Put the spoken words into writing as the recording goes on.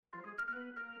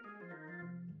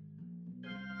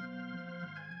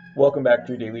Welcome back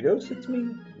to Daily Dose. It's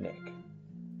me, Nick.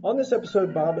 On this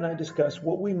episode, Bob and I discuss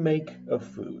what we make of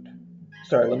food.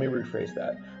 Sorry, let me rephrase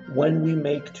that. When we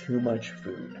make too much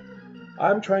food.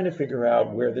 I'm trying to figure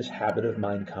out where this habit of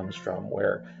mine comes from,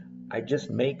 where I just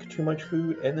make too much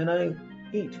food and then I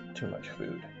eat too much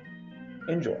food.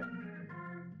 Enjoy.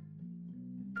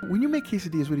 When you make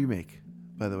quesadillas, what do you make?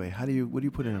 By the way, what do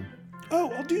you put in them? Oh,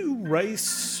 I'll do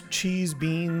rice, cheese,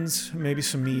 beans, maybe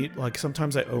some meat. Like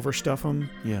sometimes I overstuff them.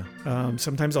 Yeah.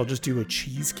 Sometimes I'll just do a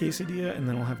cheese quesadilla and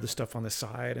then I'll have the stuff on the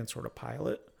side and sort of pile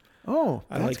it. Oh,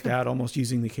 I like that, almost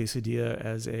using the quesadilla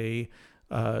as a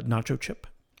nacho chip.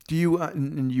 Do you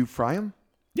and you fry them?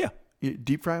 Yeah. You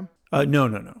deep fry them?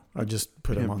 No. I just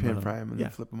put them on pan fry them and then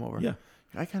flip them over. Yeah.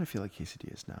 I kind of feel like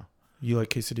quesadillas now. You like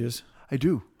quesadillas? I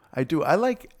do. I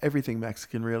like everything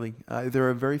Mexican, really. There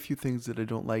are very few things that I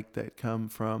don't like that come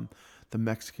from the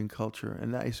Mexican culture,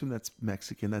 and I assume that's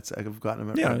Mexican. I've gotten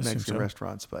them at Mexican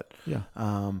restaurants, but yeah.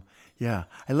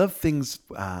 I love things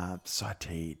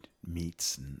sautéed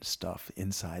meats and stuff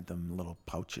inside them, little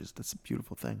pouches. That's a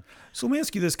beautiful thing. So let me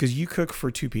ask you this, because you cook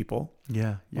for two people.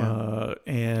 Yeah.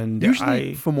 And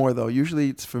usually for more though. Usually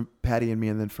it's for Patty and me,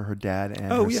 and then for her dad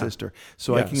and her sister.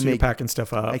 So I can make packing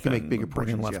stuff up. I can make bigger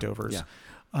portions, leftovers. Yeah.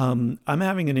 I'm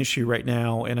having an issue right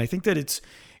now, and I think that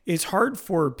it's hard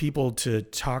for people to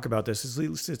talk about this. At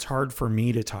least it's hard for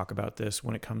me to talk about this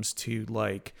when it comes to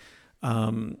like,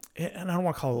 and I don't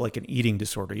want to call it like an eating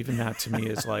disorder. Even that to me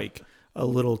is like a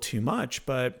little too much,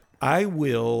 but I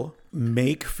will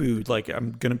make food. Like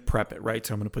I'm going to prep it, right?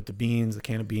 So I'm going to put the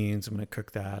can of beans, I'm going to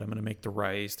cook that. I'm going to make the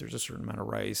rice. There's a certain amount of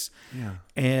rice. Yeah.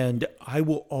 And I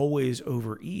will always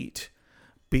overeat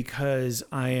because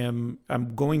I'm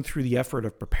going through the effort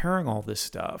of preparing all this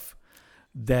stuff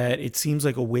that it seems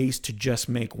like a waste to just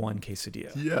make one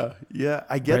quesadilla. Yeah,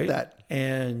 I get that.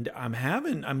 And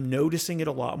I'm noticing it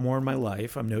a lot more in my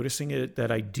life. I'm noticing it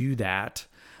that I do that.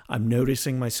 I'm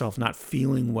noticing myself not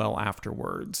feeling well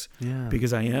afterwards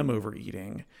because I am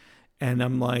overeating. And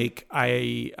I'm like,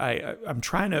 I'm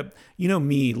trying to,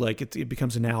 me, like it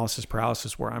becomes analysis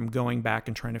paralysis where I'm going back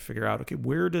and trying to figure out, okay,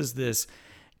 where does this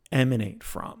emanate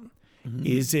from? Mm-hmm.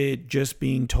 Is it just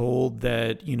being told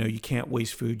that, you can't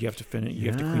waste food, you have to finish, you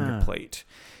have to clean your plate?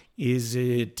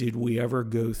 Did we ever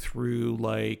go through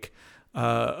like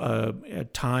a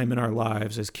time in our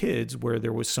lives as kids where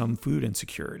there was some food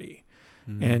insecurity?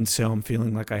 Mm-hmm. And so I'm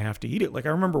feeling like I have to eat it. Like I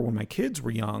remember when my kids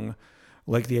were young,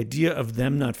 like the idea of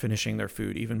them not finishing their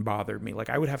food even bothered me. Like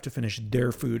I would have to finish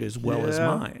their food as well as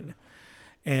mine.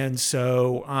 And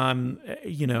so, and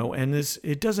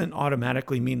it doesn't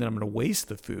automatically mean that I'm going to waste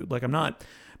the food. Like I'm not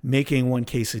making one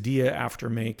quesadilla after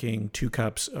making 2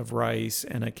 cups of rice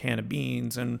and a can of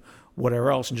beans and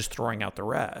whatever else and just throwing out the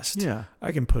rest. Yeah.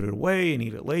 I can put it away and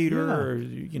eat it later.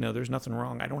 Yeah. Or, there's nothing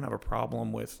wrong. I don't have a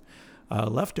problem with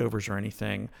leftovers or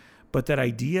anything. But that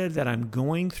idea that I'm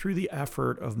going through the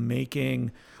effort of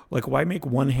making, like, why make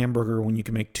one hamburger when you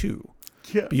can make 2?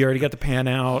 Yeah. But you already got the pan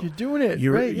out. You're doing it,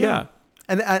 right? Yeah.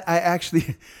 And I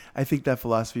think that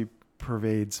philosophy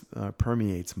permeates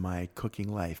my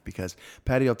cooking life because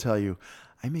Patty will tell you,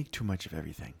 I make too much of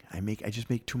everything. I just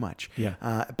make too much.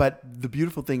 Yeah. But the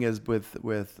beautiful thing is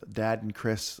with Dad and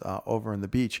Chris over on the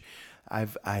beach,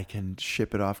 I can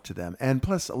ship it off to them. And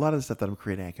plus a lot of the stuff that I'm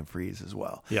creating, I can freeze as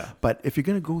well. Yeah. But if you're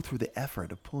going to go through the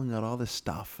effort of pulling out all this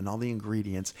stuff and all the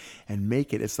ingredients and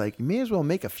make it, it's like, you may as well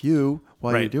make a few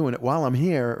while you're doing it while I'm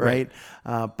here. Right.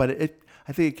 But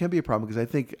I think it can be a problem because I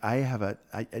think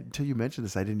until you mentioned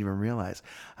this, I didn't even realize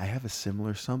I have a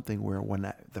similar something where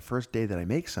the first day that I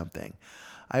make something,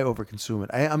 I overconsume it.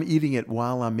 I'm eating it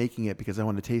while I'm making it because I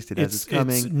want to taste it as it's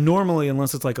coming. It's normally,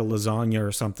 unless it's like a lasagna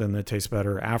or something that tastes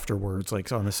better afterwards,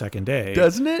 like on the second day.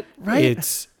 Doesn't it? Right.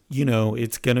 It's,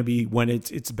 it's going to be when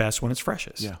it's best when it's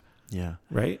freshest. Yeah. Yeah.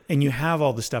 Right. And you have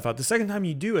all the stuff out. The second time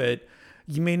you do it,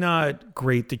 you may not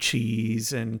grate the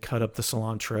cheese and cut up the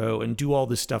cilantro and do all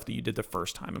this stuff that you did the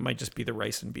first time. It might just be the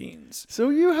rice and beans. So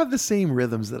you have the same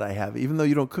rhythms that I have, even though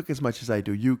you don't cook as much as I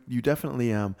do. You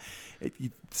definitely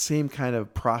same kind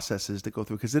of processes that go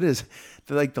through because it is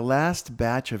like the last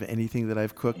batch of anything that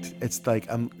I've cooked. It's like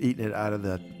I'm eating it out of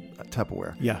the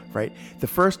Tupperware. Yeah. Right. The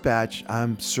first batch,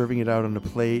 I'm serving it out on a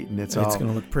plate, and it's going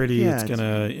to look pretty. Yeah, it's going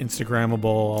to Instagrammable,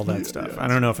 all that stuff. I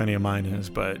don't know if any of mine is,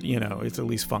 but it's at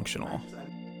least functional.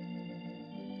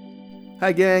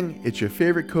 Hi, gang. It's your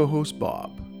favorite co-host,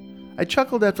 Bob. I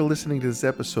chuckled after listening to this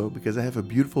episode because I have a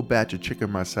beautiful batch of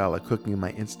chicken marsala cooking in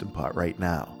my Instant Pot right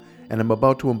now, and I'm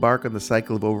about to embark on the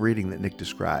cycle of overeating that Nick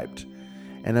described.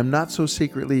 And I'm not so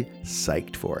secretly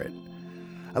psyched for it.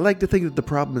 I like to think that the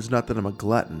problem is not that I'm a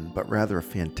glutton, but rather a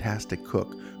fantastic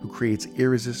cook who creates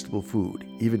irresistible food,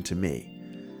 even to me.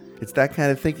 It's that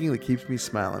kind of thinking that keeps me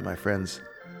smiling, my friends.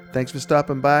 Thanks for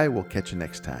stopping by. We'll catch you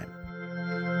next time.